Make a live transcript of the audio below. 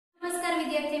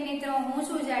વિદ્યાર્થી મિત્રો, હું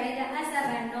છું Jadeja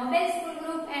Ashaben. Nobel school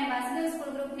group and Vasudev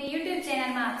school ગ્રુપની યુટ્યુબ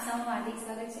ચેનલમાં આપ સૌનું હાર્દિક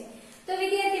સ્વાગત છે. તો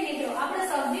વિદ્યાર્થી મિત્રો, આપણો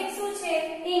સબ્જેક્ટ શું છે?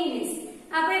 ઇંગ્લિશ.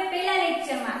 આપણે પહેલા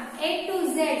લેક્ચરમાં A to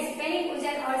Z સ્પેલિંગ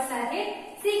ઉચ્ચાર અર્થ સાથે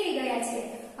શીખી ગયા છે.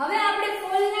 હવે આપણે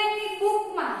ફોલ લાઈનની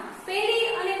બુકમાં પહેલી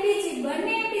અને બીજી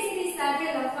બંને એબીસીડી સાથે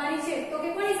લખવાની છે. તો કે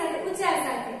કોની સાથે? ઉચ્ચાર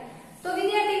સાથે. તો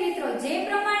વિદ્યાર્થી મિત્રો, જે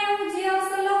પ્રમાણે હું જે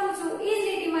અક્ષર લખું છું એ જ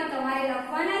લીટીમાં તમારે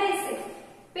લખવાના રહેશે.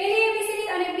 પહેલી એબીસીડી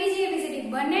અને બીજી એબીસીડી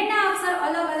બંનેના અક્ષર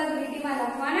અલગ અલગ લીટીમાં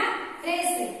લખવાના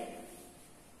રહેશે.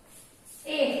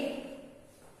 એ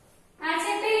આ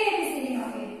છે પહેલી એબીસીડી નો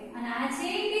એ અને આ છે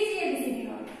બીજી એબીસીડી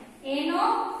નો એ નો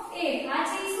એ. આ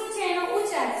છે શું છે? એનો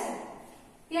ઉચ્ચાર છે.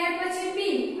 ત્યાર પછી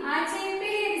બી. આ છે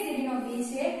પહેલી એબીસીડી નો બી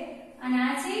છે અને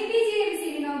આ છે બીજી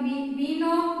એબીસીડી નો બી. બી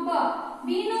નો બ.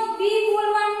 બી નો બી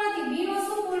બોલવાનું નથી. બી નો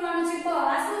શું બોલવાનું છે? બ.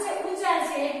 આ શું છે? ઉચ્ચાર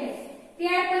છે એટલે.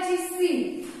 ત્યાર પછી સી.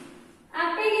 આ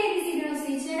પહેલી એબીસીડી નો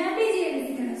સી છે અને આ બીજી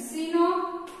એબીસીડી નો સી નો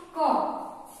ક.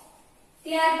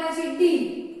 ત્યાર પછી ડી.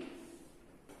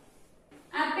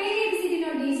 આ પહેલી એબીસીડી નો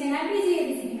ડી છે અને આ બીજી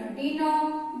એબીસીડી નો ડી નો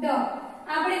ડ.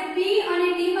 આપણે બી અને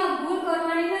ડી માં ભૂલ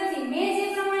કરવાની નથી. મેં જે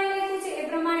પ્રમાણે લખ્યું છે એ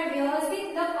પ્રમાણે વ્યવસ્થિત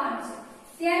લખવાનું છે.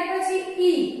 ત્યાર પછી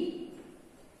ઈ.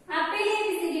 આ પહેલી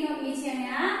એબીસીડી નો ઈ છે અને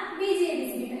આ બીજી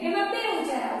એબીસીડી નો. એમાં બે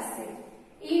ઉચ્ચાર આવશે.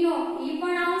 ઈ નો ઈ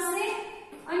પણ આવશે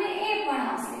અને એ પણ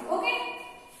આવશે. ઓકે.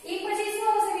 એ પછી શું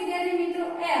આવશે વિદ્યાર્થી મિત્રો?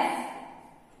 એફ.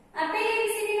 આ પહેલી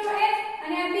એબીસીડી નો એફ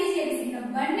અને આ બીજી એબીસીડી નો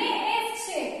બંને એફ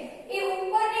છે એ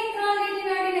ઉપરની ત્રણ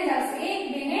લીટીને અડીને જ આવશે. 1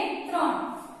 2 ને 3.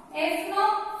 એફ નો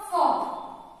ફ.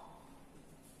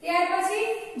 ત્યાર પછી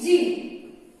જી.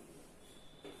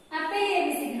 આ પહેલી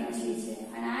એબીસીડી નો જી છે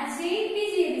અને આ છે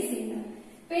બીજી એબીસીડી નો.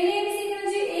 પહેલી એબીસીડી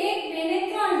નો જી 1 2 ને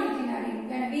 3 લીટીને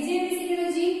અડીને અને બીજી એબીસીડી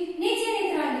નો જી નીચેની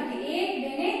ત્રણ લીટી 1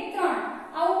 2 ને 3.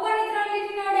 આ ઉપરની ત્રણ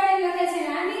લીટીને અડાડીને લખે છે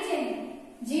અને આ નીચેની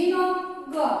જી નો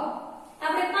ગ.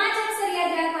 આપણે પાંચ અક્ષર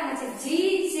યાદ રાખવાના છે.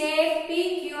 જી જે પી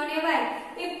ક્યુ અને વાય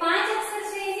એ પાંચ અક્ષર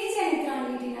છે એ નીચેની ત્રણ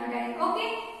લીટીને અડાડીને. ઓકે.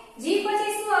 જી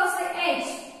પછી શું આવશે? એચ.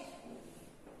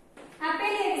 આ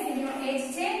પહેલી એબીસીડી નો એચ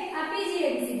છે, આ બીજી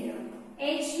એબીસીડી નો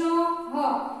એચ નો હ.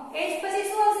 એચ પછી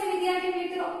શું આવશે વિદ્યાર્થી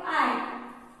મિત્રો? આઈ.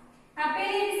 આ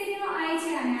પહેલી એબીસીડી નો આઈ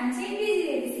છે અને આ છે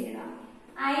બીજી એબીસીડી નો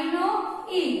આઈ નો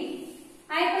ઈ.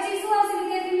 આઈ પછી શું આવશે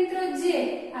વિદ્યાર્થી મિત્રો? જે.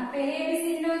 આ પહેલી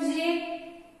એબીસીડી નો જે,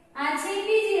 આ છે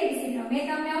બીજી એબીસીડી નો. મેં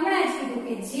તમને હમણાં જ કીધું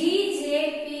કે જી જે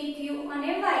પી ક્યુ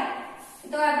અને વાય.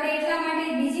 તો આપણે એટલા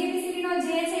માટે બીજી એબીસીડી નો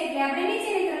જે છે એટલે આપણે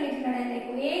નીચેની ત્રણ લીટી લડાઈ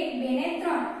લખ્યું 1 2 ને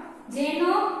 3. જે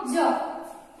નો જ.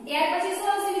 ત્યાર પછી શું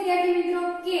આવશે વિદ્યાર્થી મિત્રો?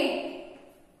 કે.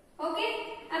 ઓકે.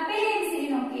 આ પહેલી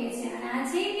એબીસીડી નો કે છે અને આ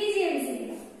છે બીજી એબીસીડી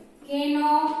નો કે નો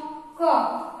ક.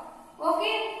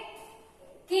 ઓકે.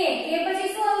 કે. કે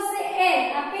પછી શું આવશે? એલ.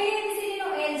 આ પહેલી એબીસીડી નો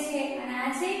એલ છે અને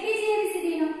આ છે બીજી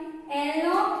એબીસીડી નો એલ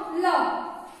નો લ.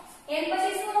 એલ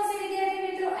પછી શું આવશે વિદ્યાર્થી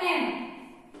મિત્રો? એમ.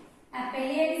 આ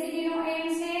પહેલી એબીસીડી નો એમ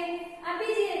છે, આ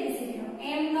બીજી એબીસીડી નો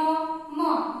એમ નો મ.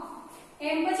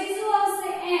 એમ પછી શું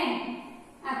આવશે? એન.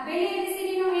 આ પહેલી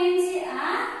એબીસીડી નો એન છે,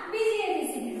 આ બીજી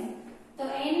એબીસીડી નો તો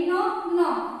એન નો ન.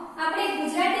 આપણે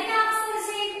ગુજરાતીના અક્ષર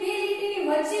છે બે લીટીની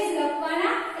વચ્ચે જ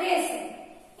લખવાના રહેશે.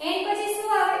 એન પછી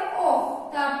શું આવે? ઓ.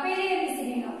 તો આ પહેલી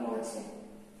એબીસીડી નો ઓ છે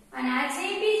અને આ છે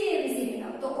બીજી એબીસીડી નો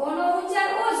તો ઓ નો ઉચ્ચાર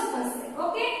ઓ જ થશે.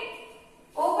 ઓકે.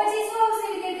 ઓ પછી શું આવશે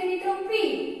વિદ્યાર્થી મિત્રો?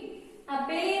 પી. આ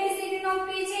પહેલી એબીસીડી નો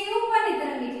પી છે એ ઉપરની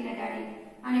ત્રણ લીટીને અડાડી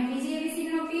અને બીજી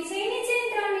એબીસીડી નો પી છે એ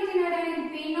નીચેની ત્રણ લીટીને અડાડી.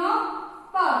 પી નો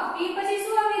પ. પી પછી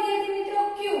શું આવે વિદ્યાર્થી મિત્રો?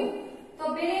 ક્યુ. તો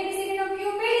પહેલી એબીસીડી નો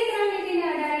ક્યુ પહેલી ત્રણ લીટીને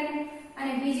અડાડીને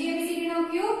અને બીજી એબીસીડી નો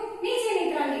ક્યુ નીચેની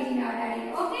ત્રણ લીટીને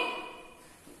અડાડીને. ઓકે.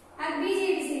 આ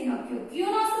બીજી એબીસીડી નો ક્યુ. ક્યુ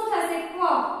નો શું થશે? ક્વ.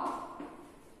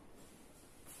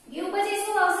 ક્યુ પછી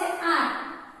શું આવશે? આર.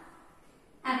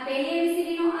 આ પહેલી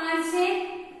એબીસીડી નો આર છે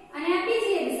અને આ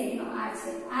બીજી એબીસીડી નો આર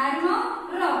છે. આર નો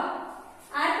ર.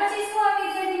 આર પછી શું આવે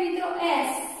વિદ્યાર્થી મિત્રો?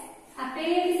 એસ. આ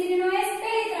પહેલી એબીસીડી નો એસ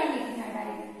પહેલી ત્રણ લીટીને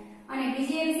અડાડીને અને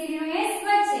બીજી એબીસીડી નો એસ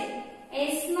વચ્ચે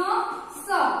એસ નો સ.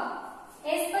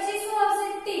 એસ પછી શું આવશે?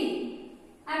 ટી.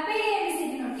 આ પહેલી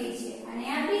એબીસીડી નો ટી છે અને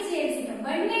આ બીજી એબીસીડી નો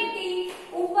બંને ટી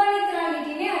ઉપરની ત્રણ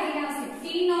લીટીને અડીને આવશે.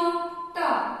 ટી નો ટ.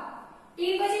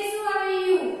 ટી પછી શું આવે?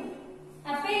 યુ.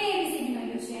 આ પહેલી એબીસીડી નો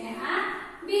યુ છે અને આ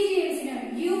બીજી એબીસીડી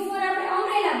નો યુ ફોર આપણે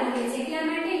અમરેલા બોલીએ છીએ એટલા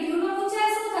માટે યુ નો ઉચ્ચાર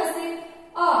શું થશે?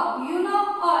 અ. You know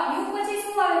a. યુ પછી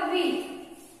શું આવે? વી.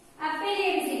 આ પહેલી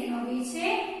એબીસીડી નો વી છે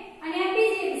અને આ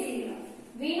બીજી એબીસીડી નો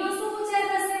વી નો શું ઉચ્ચાર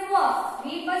થશે? વ.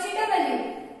 વી પછી ડબલ્યુ.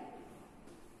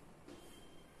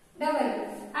 ડબલ્યુ.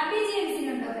 આ બીજી એબીસીડી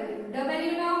નો ડબલ્યુ.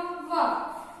 ડબલ્યુ નો વ.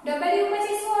 ડબલ્યુ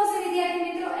પછી શું આવશે વિદ્યાર્થી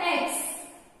મિત્રો? એક્સ.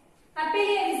 આ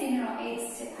પહેલી એબીસીડી નો એક્સ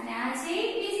છે અને આ છે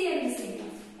બીજી એબીસીડી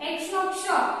નો એક્સ નો ક્ષ.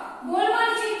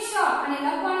 બોલવાનું છે ક્ષ અને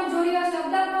લખવાનું જોડીનો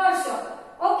શબ્દ કરશો.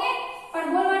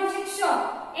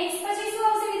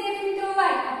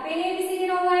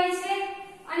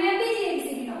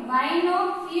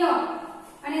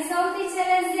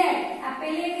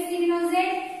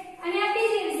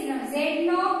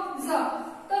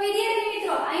 તો વિદ્યાર્થી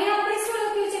મિત્રો અહીંયા આપણે શું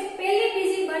લખ્યું છે પહેલી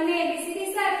બીજી બંને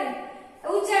એબીસીડી સાથે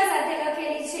ઉચ્ચાર સાથે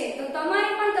લખેલી છે તો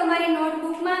તમારે પણ તમારી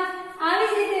નોટબુકમાં આવી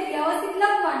જ રીતે વ્યવસ્થિત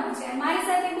લખવાનું છે મારી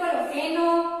સાથે બોલો એ નો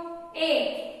એ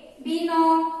બી નો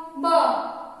બ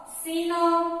સી નો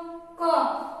ક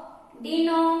ડી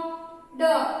નો ડ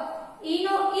ઈ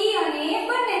નો ઈ અને એ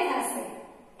બંને થશે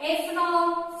એફ નો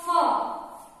ફ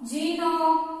જી નો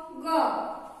ગ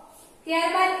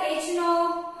ત્યારબાદ એચ નો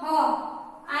હ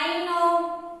આઈ નો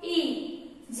ઈ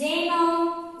જે નો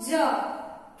જ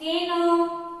કે નો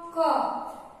ક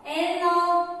એલ નો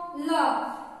લ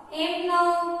એમ નો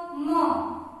મ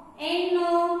એન નો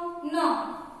ન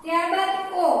ત્યારબાદ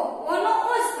ઓ નો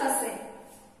ઓ જ થશે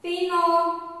પી નો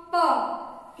પ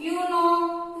ક્યુ નો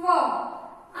વ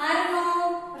આર નો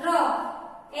ર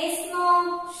એસ નો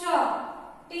શ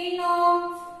ટી નો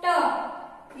ટ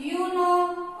યુ નો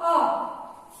અ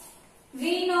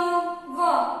વી નો વ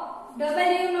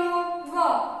ડબલ્યુ નો વ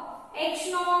એક્સ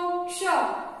નો ક્ષ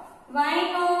વાય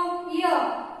નો ય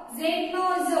ઝેડ નો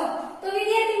જ તો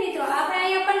વિદ્યાર્થી મિત્રો આપણે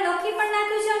અહીંયા પણ લખી પણ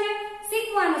નાખ્યું છે અને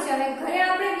શીખવાનું છે હવે ઘરે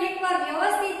આપણે એકવાર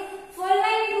વ્યવસ્થિત ફોર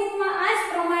લાઈન બુકમાં આ જ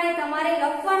પ્રમાણે તમારે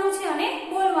લખવાનું છે અને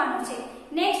બોલવાનું છે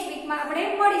નેક્સ્ટ વીકમાં આપણે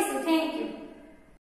મળીશું થેન્ક યુ